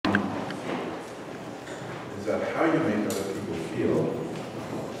is that how you make other people feel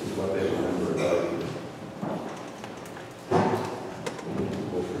is what they remember about you. People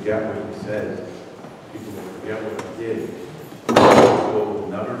will forget what you said. People will forget what you did. People will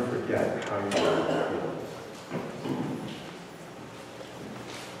never forget how you made them feel.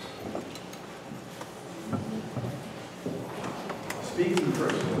 Speaking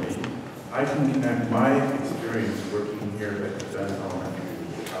personally, I can connect my experience working here at Verdun Elementary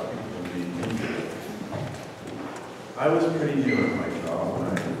with how people made me feel. I was pretty new at my job when I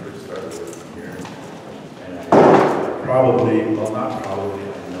first started working here, and I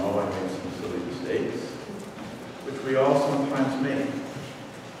know I made some silly mistakes, which we all sometimes make.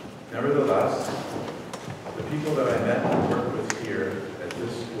 Nevertheless, the people that I met and worked with here at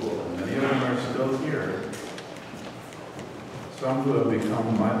this school, and many of them are still here, some who have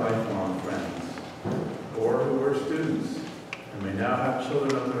become my lifelong friends, or who were students and may now have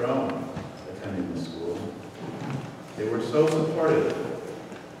children of their own attending the school. They were so supportive,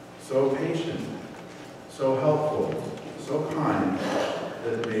 so patient, so helpful, so kind,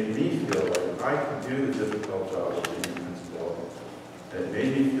 that it made me feel like I could do the difficult job of being a principal. And it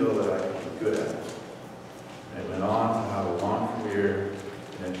made me feel that I could be good at it. And I went on to have a long career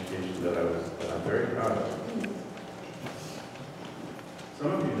in education that I'm very proud of.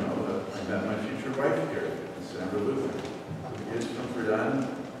 Some of you know that I met my future wife here in Verdun, who is from Verdun.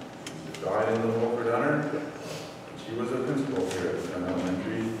 She's died in the whole Verdunner. She was a principal here at Verdun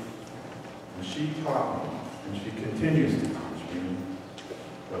Elementary. And she taught me, and she continues to teach me,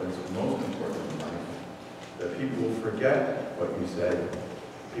 what is most important in life, that people will forget what you said.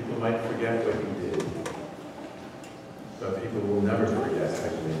 People might forget what you did. But people will never forget how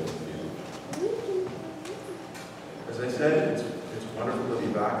you made them feel. As I said, it's wonderful to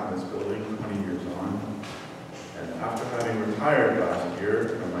be back in this building 20 years on. And after having retired last year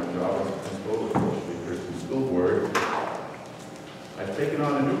from my job as principal with the Verdun School Board, I've taken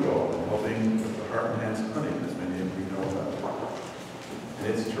on a new role in helping with the Heart and Hands Clinic, as many of you know about. And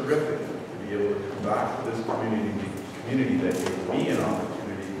it's terrific to be able to come back to this community that gave me an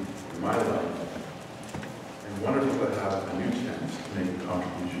opportunity in my life. And wonderful to have a new chance to make a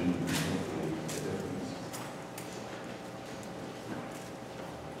contribution and hopefully a difference.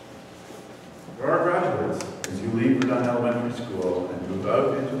 For our graduates, as you leave Verdun Elementary School and move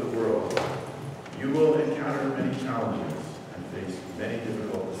out into the world, you will encounter many challenges and face many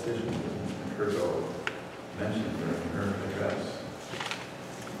difficult decisions, as Ms. McCurdo mentioned during her address.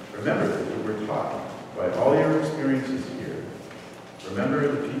 Remember that you were taught by all your experiences here. Remember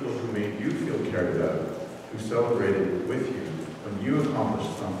the people who made you feel cared about, who celebrated with you when you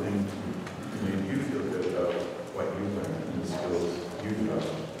accomplished something, who made you feel good about what you learned and the skills you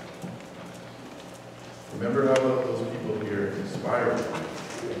developed. Remember how those people here inspire you,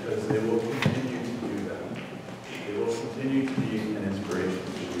 because they will continue to do that. They will continue to be an inspiration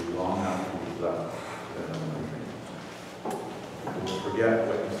to you long after you've left that elementary. People will forget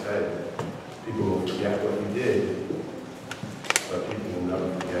what you said. People will forget what you did. But people will never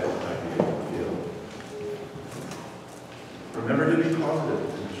forget how you made them feel. Remember to be positive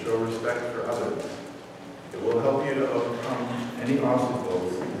and to show respect for others. It will help you to overcome any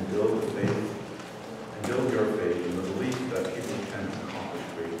obstacles and build your faith in the belief that people can accomplish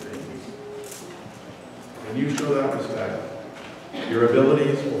great things. When you show that respect, your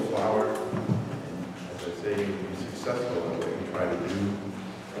abilities will flower, and as I say, you will be successful at what you try to do,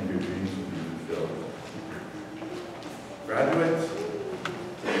 and your dreams will be fulfilled. Graduates,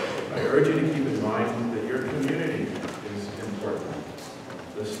 I urge you to keep in mind that your community is important.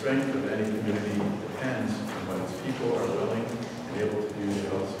 The strength of any community depends on what its people are willing and able to do to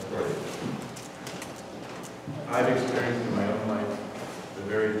help support it. I've experienced in my own life a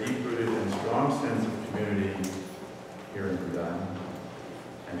very deep-rooted and strong sense of community here in Verdun,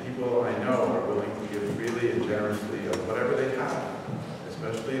 and people I know are willing to give freely and generously of whatever they have,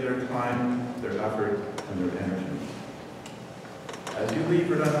 especially their time, their effort, and their energy. As you leave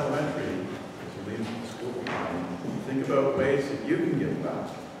Verdun Elementary, as you leave the school behind, think about ways that you can give back.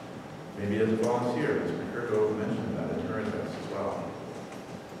 Maybe as a volunteer, as McCurdo mentioned that in her address as well.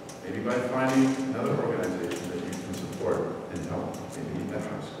 Maybe by finding another organization that you can support and help, maybe at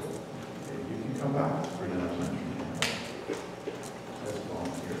high school. Maybe you can come back for an elementary as a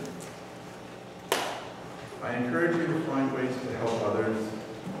volunteer. I encourage you to find ways to help others,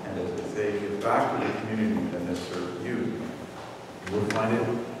 and as I say, give back to the community that has served you. You will find it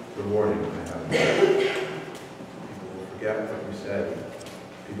rewarding, I have no doubt. People will forget what you said.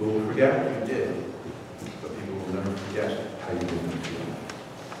 People will forget what you did, but people will never forget how you made them feel.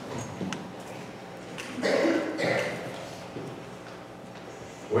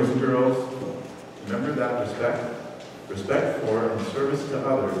 Boys and girls, Remember that respect for and service to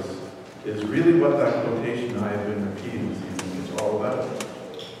others is really what that quotation I have been repeating this evening is all about.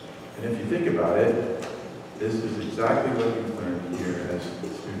 And if you think about it, this is exactly what you've learned here as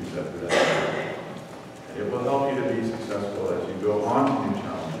students at Verdun. And it will help you to be successful as you go on to new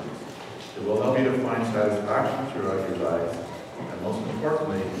challenges. It will help you to find satisfaction throughout your lives. And most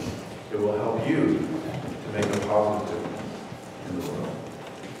importantly, it will help you to make a positive difference in the world.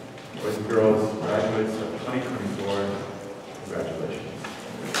 Boys and girls, graduates of 2024, congratulations.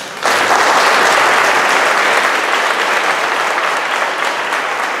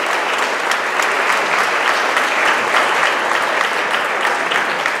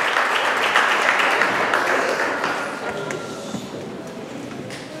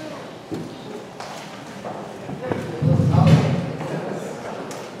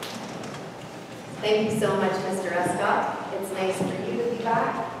 Thank you so much, Mr. Escott. It's nice for you to be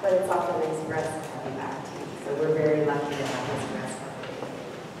back, but it's also nice for us to have you back too. So we're very lucky to have Mr. Escott.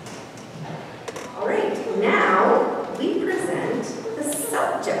 All right, now we present the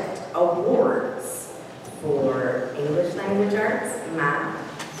subject awards for English Language Arts, Math,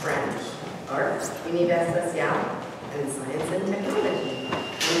 French, Art, Univers Social, and Science and Technology.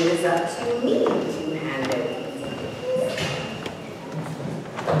 And it is up to me to hand out these.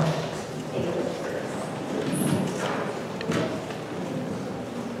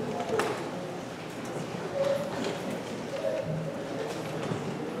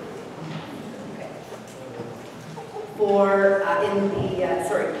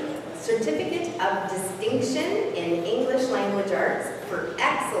 Certificate of Distinction in English Language Arts for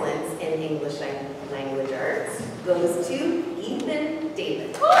Excellence in English Language Arts goes to Ethan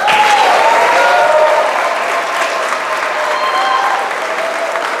David.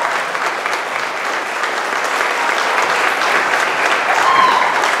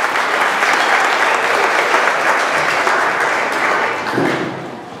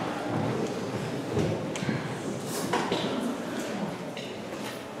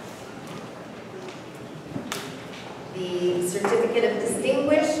 The Certificate of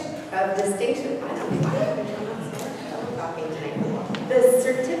Distinction, I don't know why I'm talking tonight. The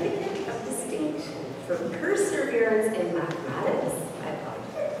Certificate of Distinction for Perseverance in Mathematics, I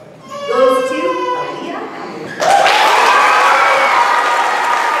apologize, goes to Aaliyah Hamilton.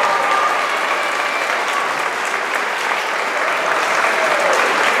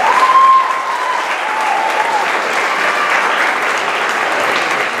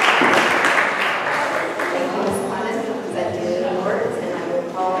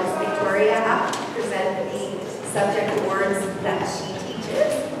 Subject awards that she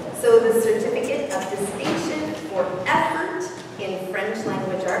teaches. So the Certificate of Distinction for Effort in French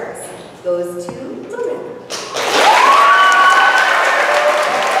Language Arts goes to Lorena.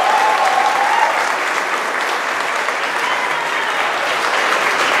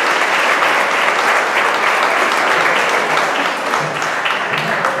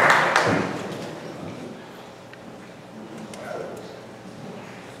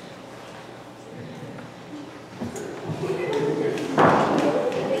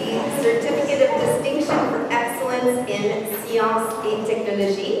 In Sciences et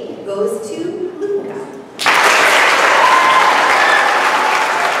Technologies goes to Luca.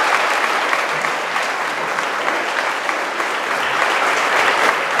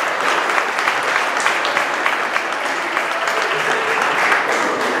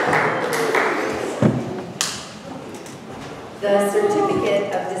 The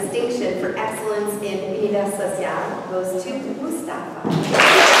Certificate of Distinction for Excellence in Univers Social goes to Mustafa.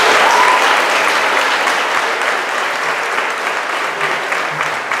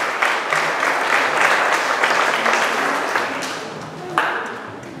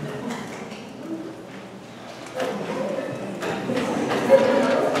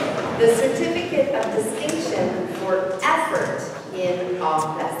 The Certificate of Distinction for Effort in Art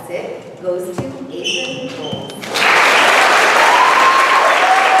Plastic goes to Aidan Bowles.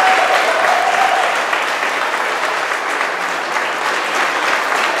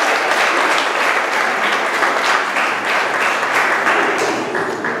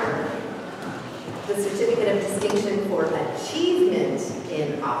 The Certificate of Distinction for Achievement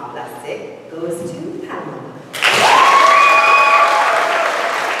in Art Plastic goes to Pamela.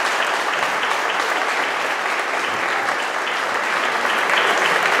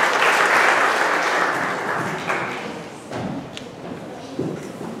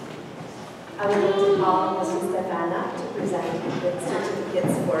 I would like to call Mr. Stefana to present the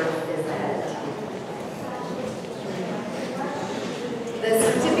certificates for phys ed. The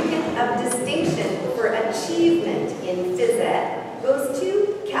Certificate of Distinction for Achievement in phys ed goes to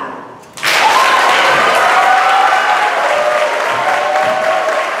Cal.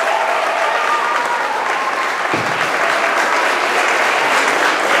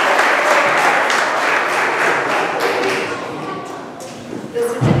 The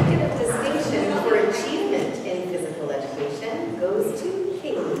Certificate of Distinction for Achievement in Physical Education goes to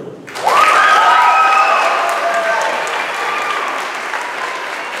Kaylee.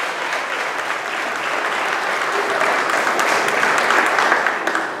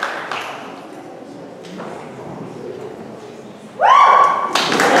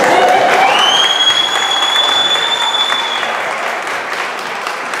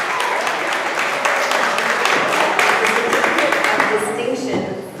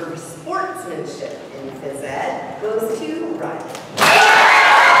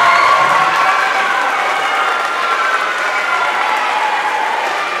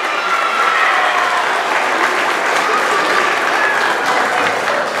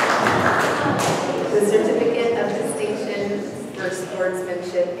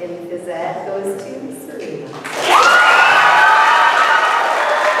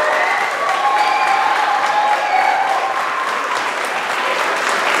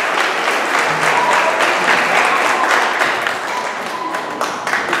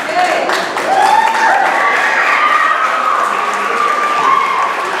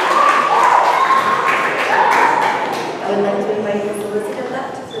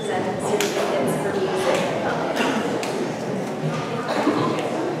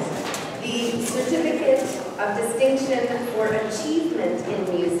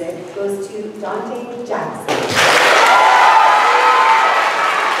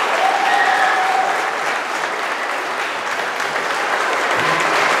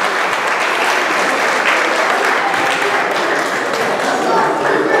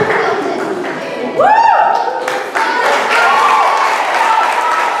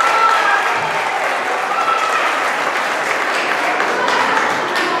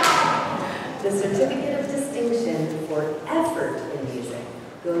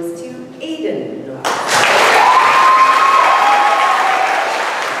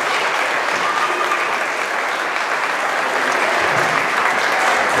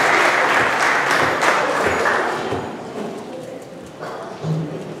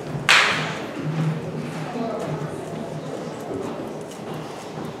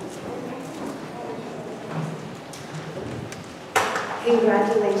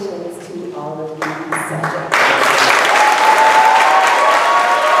 Congratulations to all of you subjects.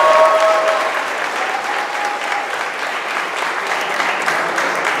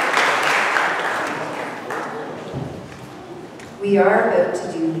 We are about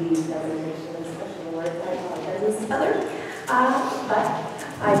to do the presentation of special awards. I apologize, Ms. Feather. But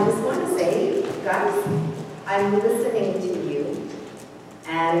I just want to say, guys, I'm listening to you,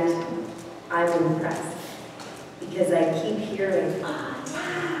 and I'm impressed. Because I keep hearing,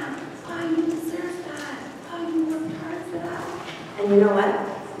 yeah, you deserve that, you worked hard for that. And you know what?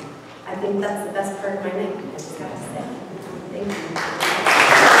 I think that's the best part of my night, I just got to say. Thank you.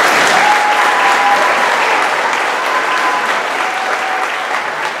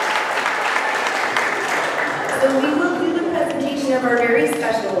 So we will do the presentation of our very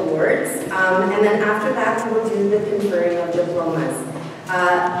special awards, and then after that we will do the conferring of diplomas.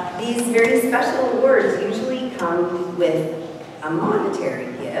 These very special awards usually come with a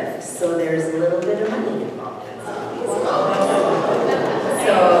monetary gift, so there's a little bit of money involved in some of these.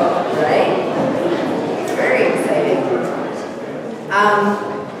 So, right? It's very exciting.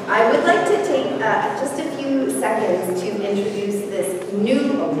 I would like to take just a few seconds to introduce this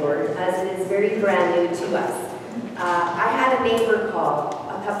new award, as it is very brand new to us. I had a neighbor call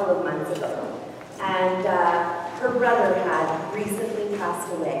a couple of months ago, and her brother had recently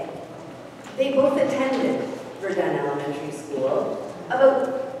passed away. They both attended Verdun Elementary School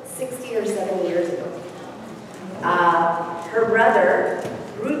about 60 or 70 years ago. Her brother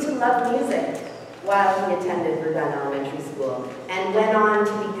grew to love music while he attended Verdun Elementary School and went on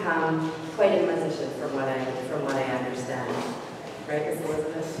to become quite a musician from what I understand. Right, Miss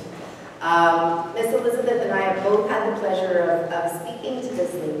Elizabeth? Miss Elizabeth and I have both had the pleasure of speaking to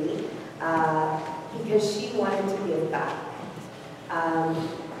this lady because she wanted to give back.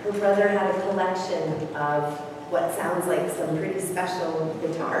 Her brother had a collection of what sounds like some pretty special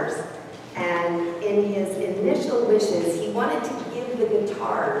guitars. And in his initial wishes, he wanted to give the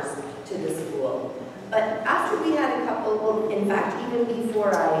guitars to the school. But after we had a couple, well, in fact, even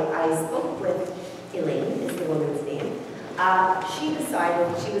before I spoke with Elaine, is the woman's name, she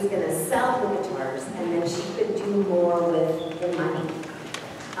decided she was going to sell the guitars and then she could do more with the money.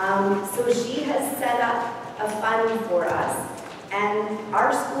 So she has set up a fund for us, and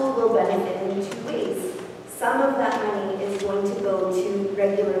our school will benefit in two ways. Some of that money is going to go to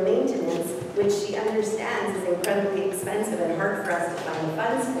regular maintenance, which she understands is incredibly expensive and hard for us to find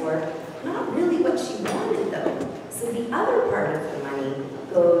funds for. Not really what she wanted, though. So the other part of the money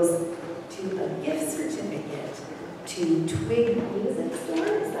to Twig Music Store,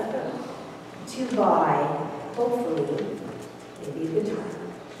 is that the? To buy, hopefully, maybe a guitar.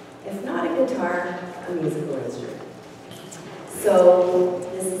 If not a guitar, a musical instrument. So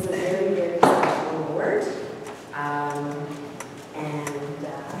this is a very, very special award. I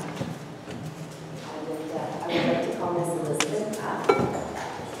would like to call Miss Elizabeth up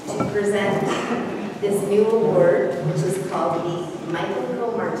to present this new award, which is called the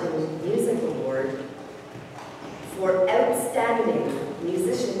Michael Martin Music Award for outstanding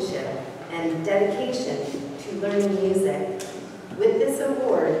musicianship and dedication to learning music. With this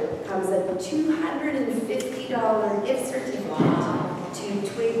award comes a $250 gift certificate to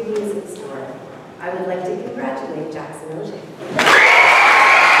Twig Music Store. I would like to congratulate Jackson O'Shea.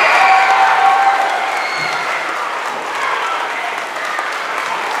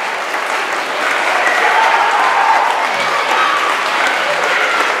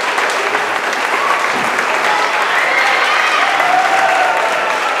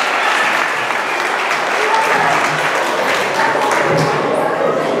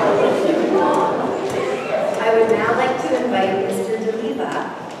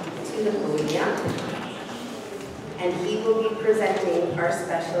 And he will be presenting our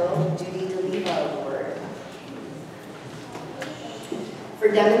special Judy DeLeva Award for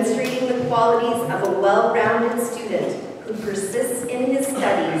demonstrating the qualities of a well-rounded student who persists in his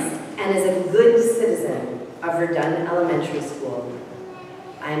studies and is a good citizen of Verdun Elementary School.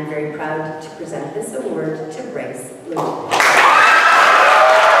 I am very proud to present this award to Brice.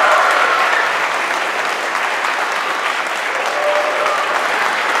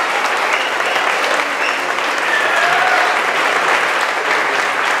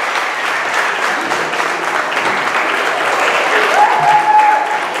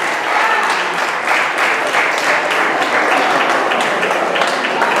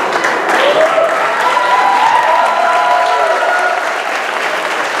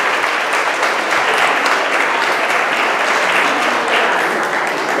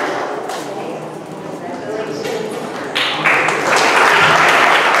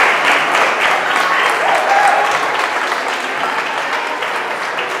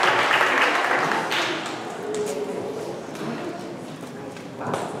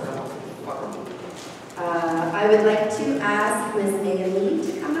 I would like to ask Ms. Megan Lee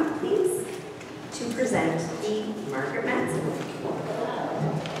to come up, please, to present the Margaret Manson.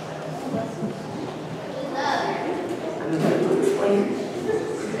 I'm going to explain.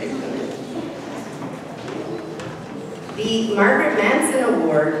 The Margaret Manson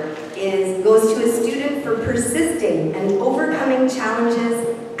Award goes to a student for persisting and overcoming challenges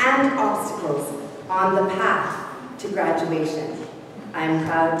and obstacles on the path to graduation. I am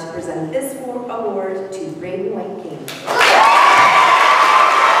proud to present this award to Braden White King.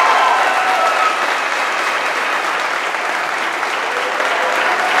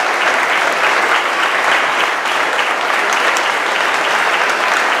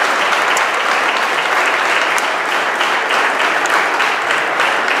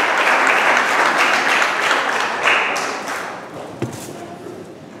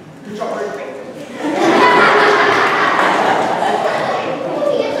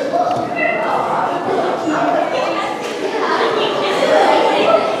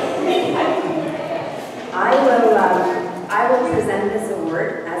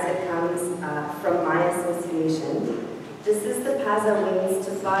 This is the PAZA Wings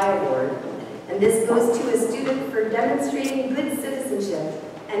to Fly Award, and this goes to a student for demonstrating good citizenship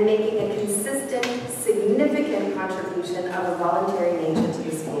and making a consistent, significant contribution of a voluntary nature to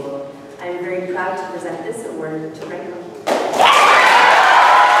the school. I am very proud to present this award to Franklin.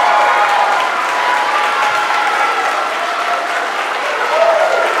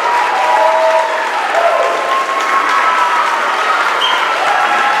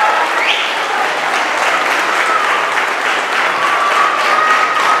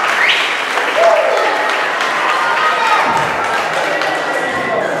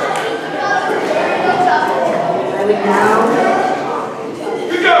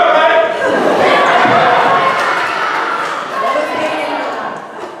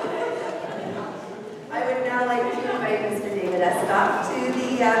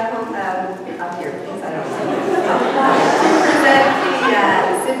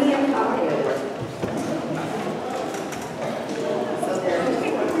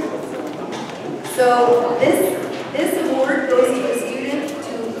 So this award goes to a student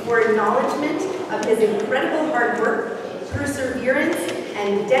for acknowledgement of his incredible hard work, perseverance,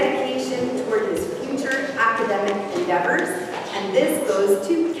 and dedication toward his future academic endeavors. And this goes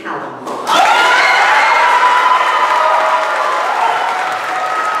to Callum.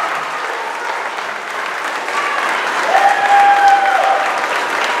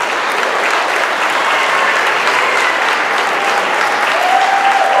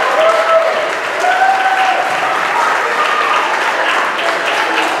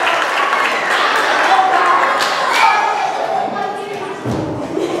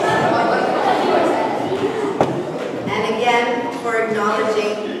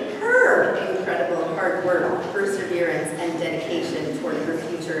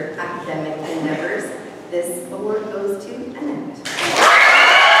 future academic endeavors. This award goes to Annette.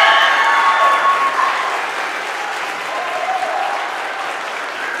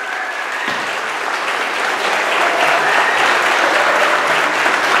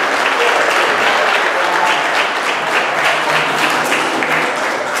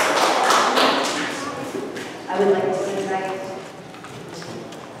 I would like to invite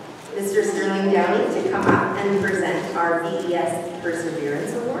Mr. Sterling Downey to come up and present our VES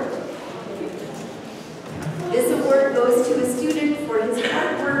Perseverance Award. This award goes to a student for his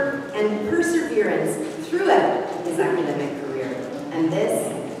hard work and perseverance throughout his academic career. And this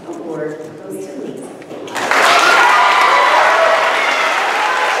award goes to Lisa.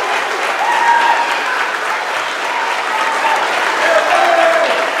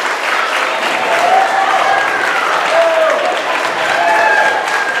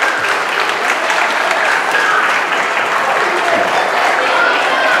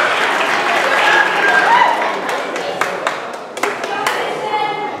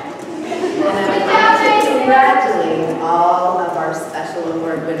 Congratulate all of our special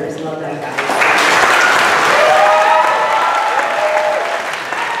award winners. Well done, guys.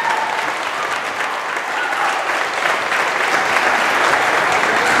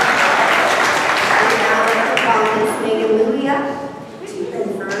 And now I'd like to call Ms. Megan Louie up to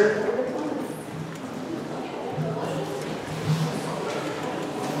confer the diploma.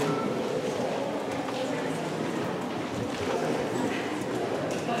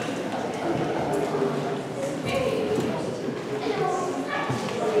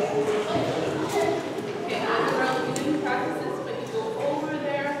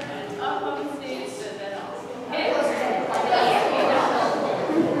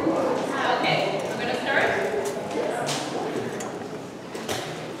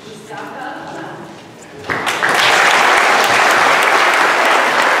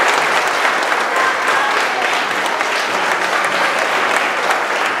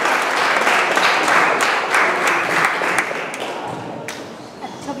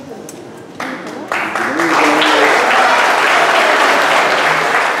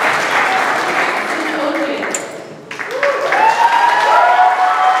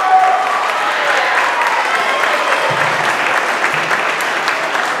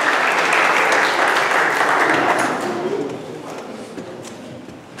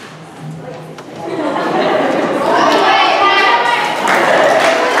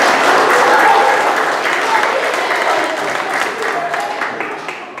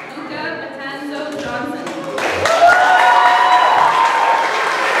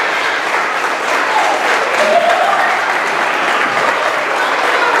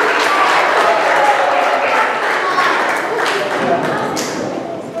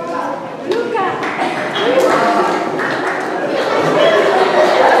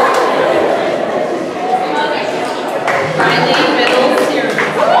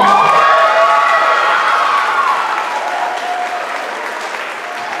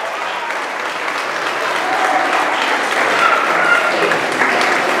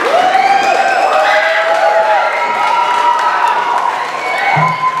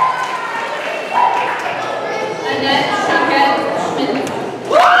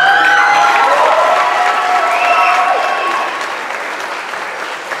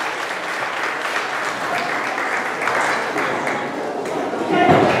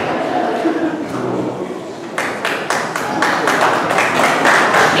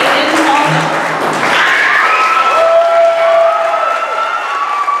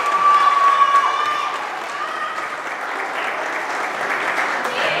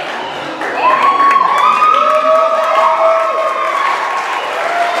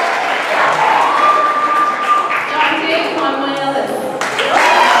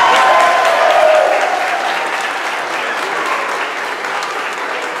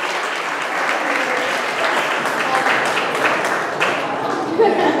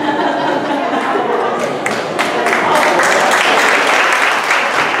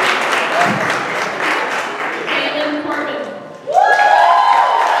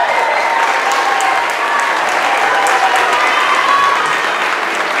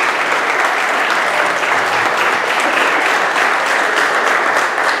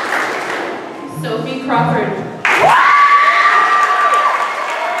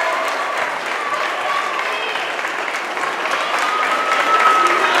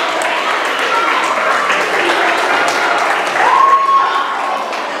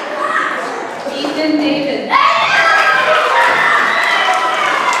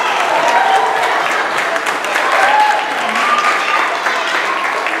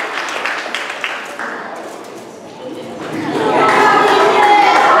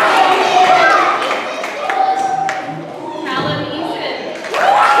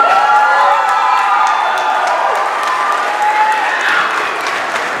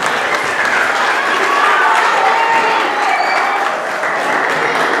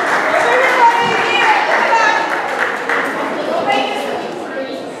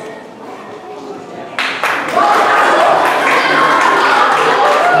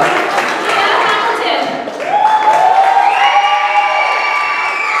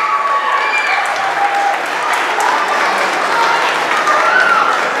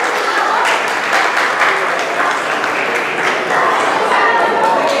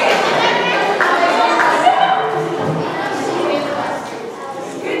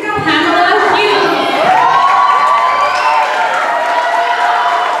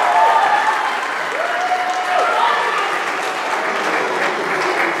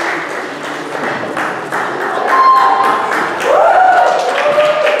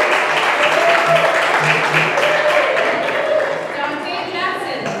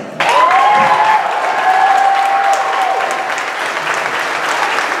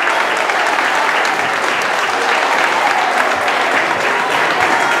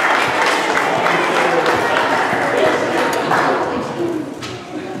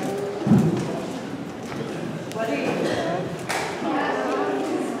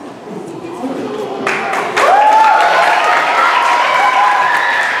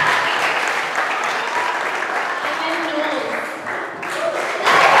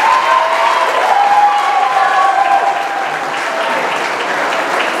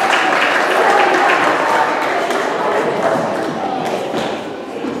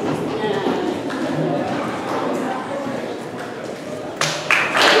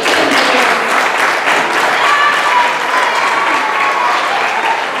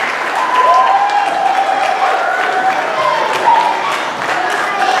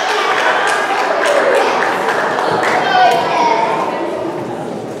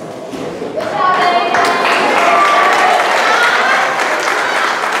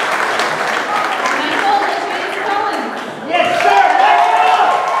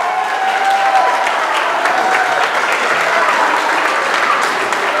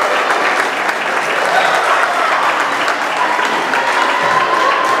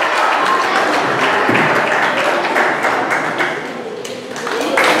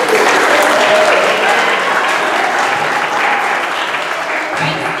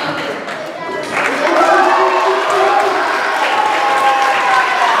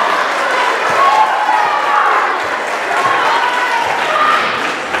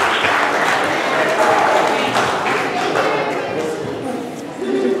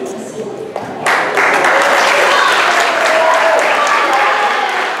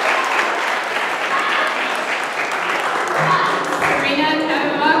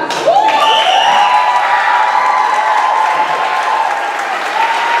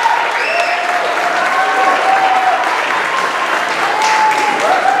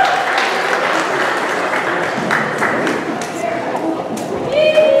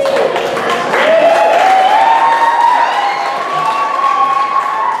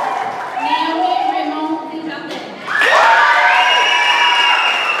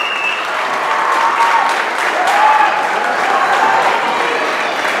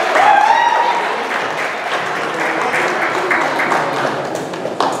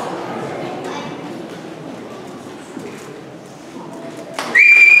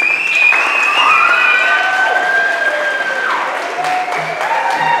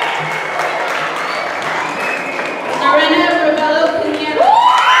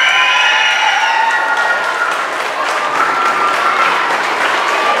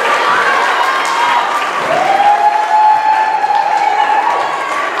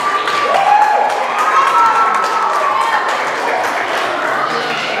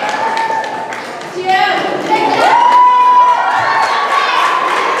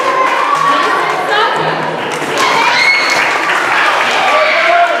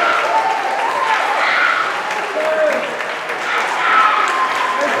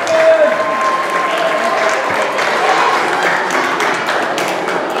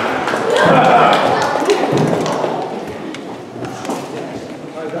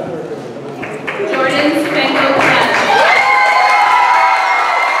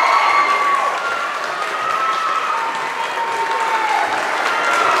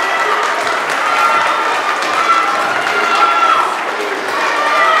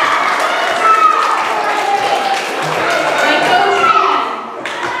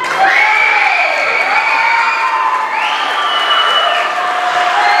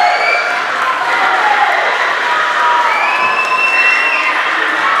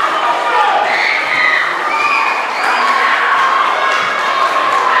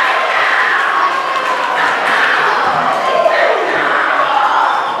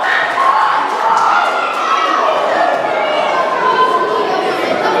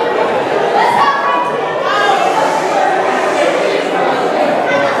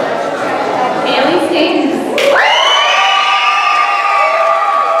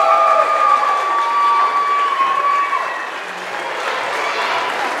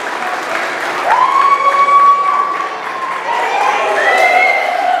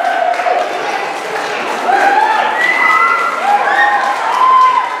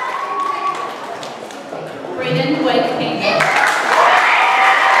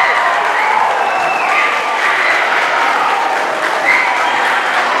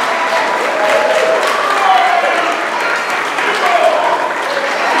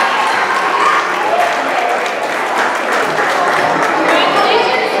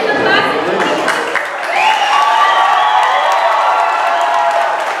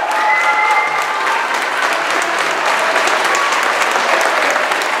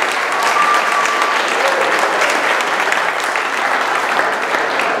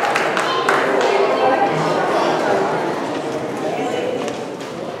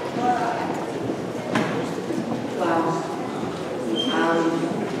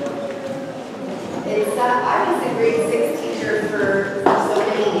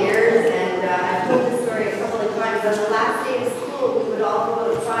 on the last day of school, we would all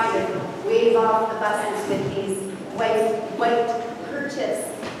go outside and wave off the buses with these white kerchiefs.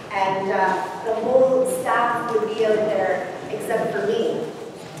 And the whole staff would be out there except for me,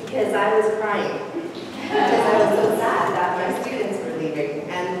 because I was crying. Because I was so sad that my students were leaving.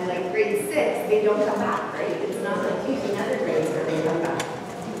 And like grade 6, they don't come back, right? It's not like teaching other grades where they come back.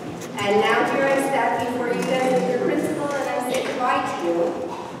 And now here I stand before you guys as your principal and I say goodbye to you.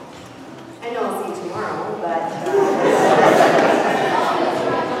 I know I'll see you tomorrow, but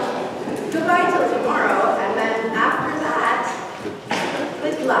goodbye till tomorrow. And then after that,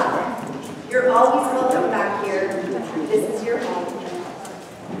 good luck. You're always welcome back here. This is your home.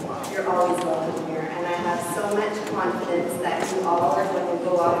 You're always welcome here. And I have so much confidence that you all are going to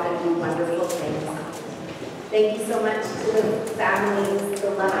go off and do wonderful things. Thank you so much to the families,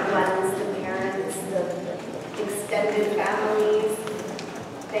 the loved ones, the parents, the extended families.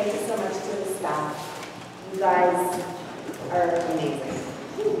 Thank you so much to the staff. You guys are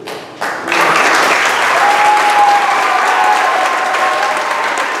amazing.